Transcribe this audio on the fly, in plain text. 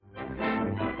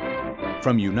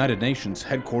From United Nations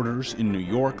headquarters in New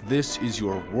York, this is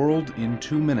your World in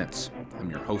 2 Minutes.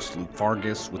 I'm your host, Luke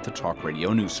Vargas, with the Talk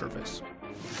Radio News Service.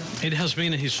 It has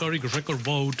been a historic record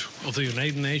vote of the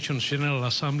United Nations General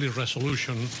Assembly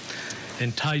resolution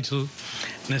entitled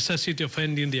Necessity of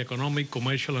Ending the Economic,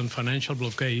 Commercial and Financial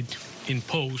Blockade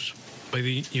imposed by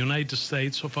the United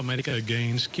States of America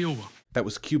against Cuba. That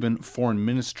was Cuban Foreign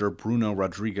Minister Bruno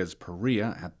Rodriguez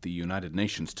Perea at the United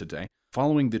Nations today,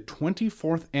 following the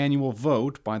 24th annual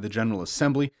vote by the General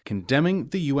Assembly condemning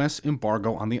the U.S.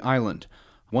 embargo on the island.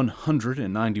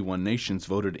 191 nations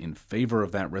voted in favor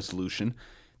of that resolution.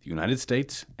 The United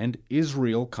States and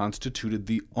Israel constituted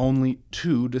the only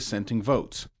two dissenting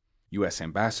votes. U.S.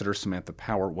 Ambassador Samantha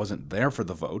Power wasn't there for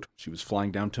the vote. She was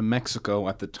flying down to Mexico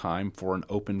at the time for an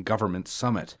open government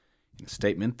summit. In a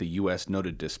statement, the U.S.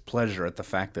 noted displeasure at the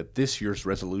fact that this year's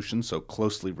resolution so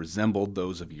closely resembled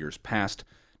those of years past,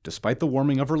 despite the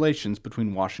warming of relations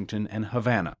between Washington and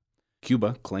Havana.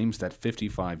 Cuba claims that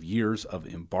 55 years of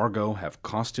embargo have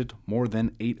costed more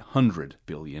than $800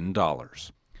 billion.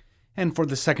 And for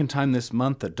the second time this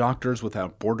month, the Doctors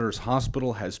Without Borders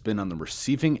Hospital has been on the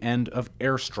receiving end of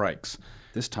airstrikes.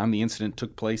 This time the incident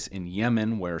took place in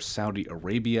Yemen, where Saudi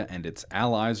Arabia and its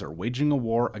allies are waging a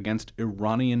war against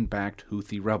Iranian-backed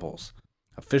Houthi rebels.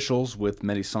 Officials with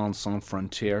Médecins Sans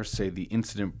Frontières say the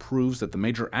incident proves that the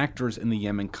major actors in the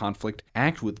Yemen conflict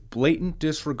act with blatant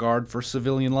disregard for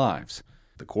civilian lives.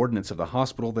 The coordinates of the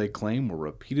hospital, they claim, were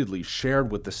repeatedly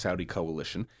shared with the Saudi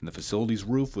coalition, and the facility's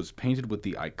roof was painted with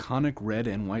the iconic red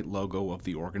and white logo of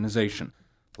the organization.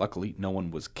 Luckily, no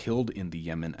one was killed in the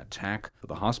Yemen attack, but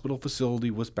the hospital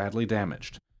facility was badly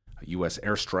damaged. A U.S.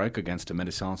 airstrike against a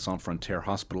Médecins Sans Frontières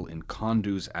hospital in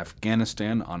Kunduz,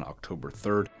 Afghanistan on October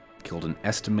 3rd killed an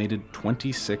estimated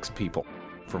 26 people.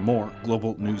 For more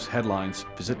global news headlines,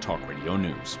 visit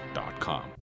talkradionews.com.